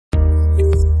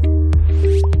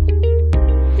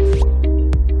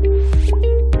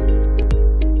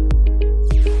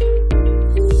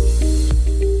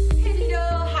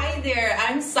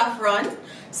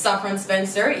Saffron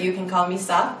Spencer. You can call me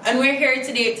Saf. And we're here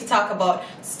today to talk about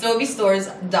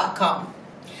sobistores.com.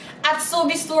 At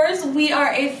Sobi Stores, we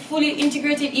are a fully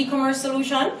integrated e-commerce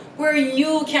solution where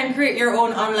you can create your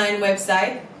own online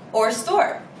website or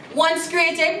store. Once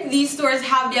created, these stores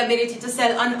have the ability to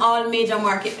sell on all major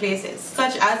marketplaces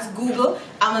such as Google,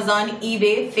 Amazon,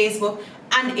 eBay, Facebook,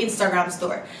 and Instagram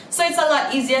store. So it's a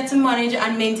lot easier to manage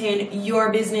and maintain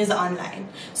your business online.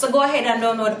 So go ahead and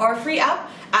download our free app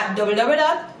at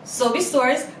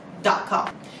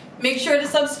www.sobistores.com. Make sure to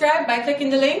subscribe by clicking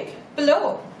the link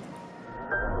below.